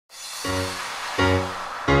Ten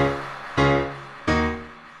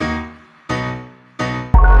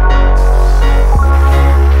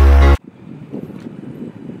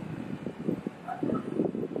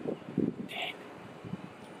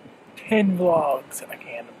vlogs. I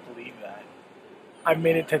can't believe that. I've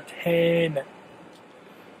made it to 10.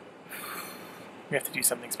 We have to do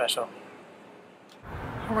something special.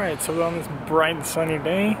 Alright, so on this bright and sunny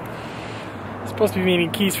day, I'm supposed to be meeting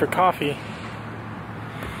Keys for coffee.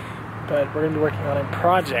 But we're going to be working on a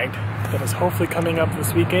project that is hopefully coming up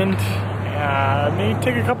this weekend. It may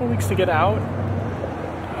take a couple weeks to get out.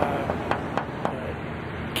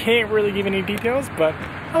 Can't really give any details, but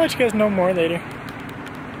I'll let you guys know more later.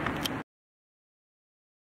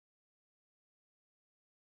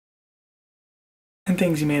 And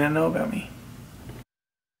things you may not know about me.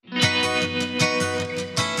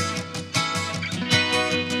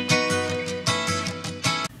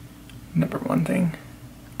 Number one thing,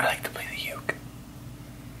 I like to play the uke.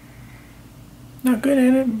 Not good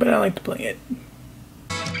at it, but I like to play it.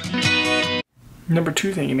 Number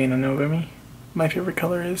two thing you may not know about me, my favorite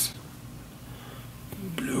color is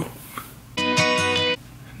blue.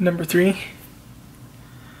 Number three,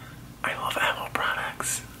 I love Apple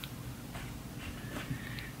products.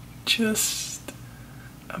 Just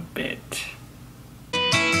a bit.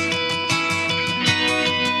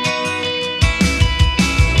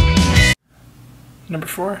 Number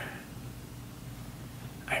four,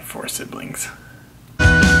 I have 4 siblings.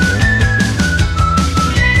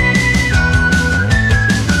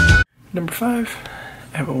 Number 5,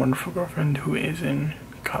 I have a wonderful girlfriend who is in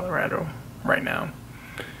Colorado right now.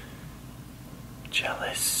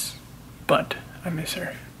 Jealous, but I miss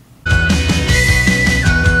her.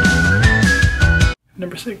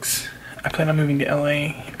 Number 6, I plan on moving to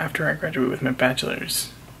LA after I graduate with my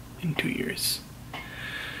bachelor's in 2 years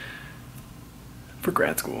for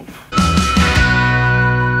grad school.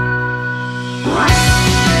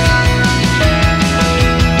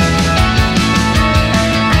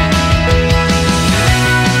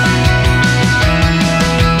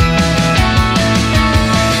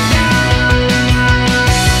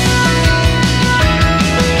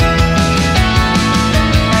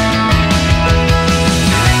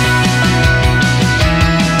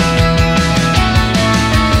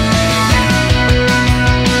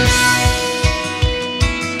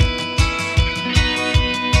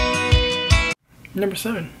 Number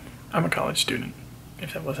 7, I'm a college student,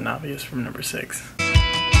 if that wasn't obvious from number 6.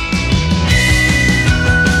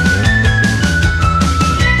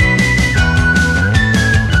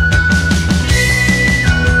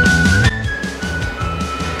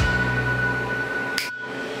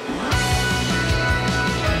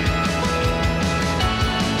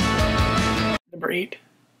 Number 8,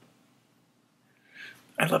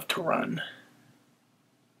 I love to run.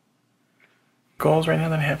 Goals right now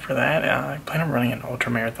that I have for that, I plan on running an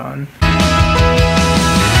ultra marathon.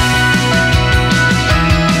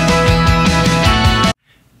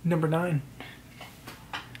 Number 9,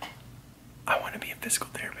 I want to be a physical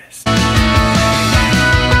therapist.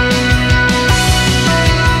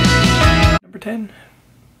 Number 10,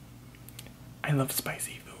 I love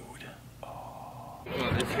spicy food. Oh.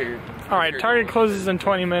 Alright, Target closes in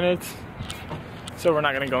 20 minutes, so we're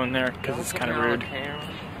not going to go in there because it's kind of rude.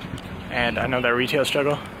 And I know that retail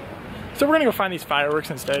struggle. So we're gonna go find these fireworks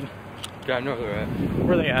instead. Yeah, I know where they're at.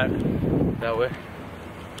 Where are they at? That way.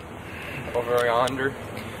 Over yonder.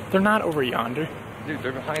 They're not over yonder. Dude,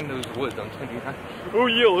 they're behind those woods on 29. Oh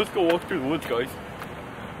yeah, let's go walk through the woods, guys.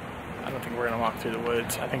 I don't think we're gonna walk through the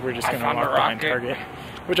woods. I think we're just gonna walk behind Target.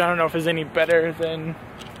 Which I don't know if is any better than...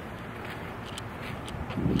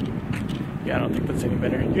 Yeah, I don't think that's any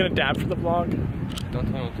better. You gonna dab for the vlog?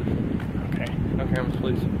 Don't tell me what to do. Okay. No cameras,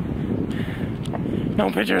 please. No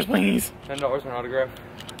pictures, please. $10 an autograph.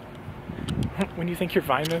 When do you think you're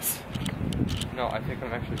famous? No, I think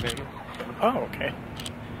I'm actually famous. Oh, okay.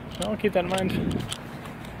 Well, I'll keep that in mind.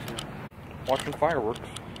 Watching fireworks.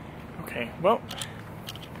 Okay, well.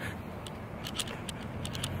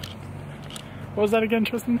 What was that again,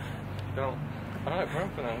 Tristan? I don't have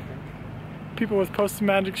something, I don't think. People with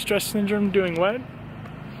post-traumatic stress syndrome doing what?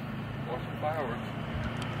 Watching fireworks.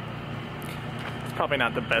 Probably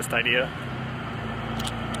not the best idea.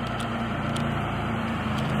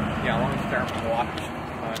 Yeah, I want to start with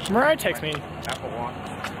watch. Mariah texts me. Apple Watch.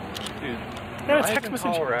 Dude, I got a text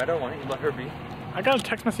message. Colorado, why don't you let her be? I got a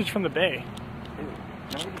text message from the Bay. Dude,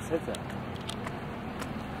 nobody says that.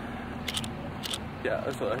 Yeah,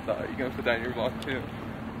 that's what I thought. You're gonna put that in your vlog too.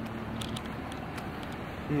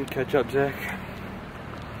 You need to catch up, Zach.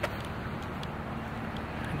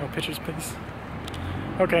 No pictures, please.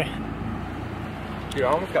 Okay. Dude,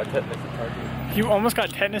 I almost got tetanus at Target. You almost got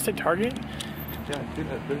tetanus at Target? Yeah, dude,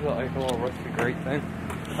 this is like a little rusty grate thing.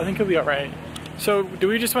 I think he'll be alright. So, do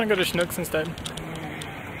we just want to go to Schnucks instead?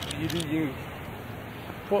 You do you.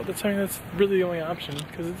 Well, that's, I mean, that's really the only option,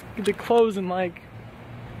 because they close in like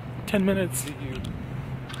 10 minutes. Do you.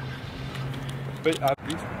 But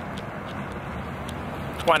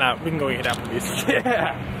why not? We can go get Applebee's.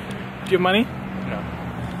 yeah. Do you have money? No.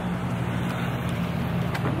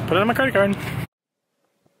 Put it on my credit card.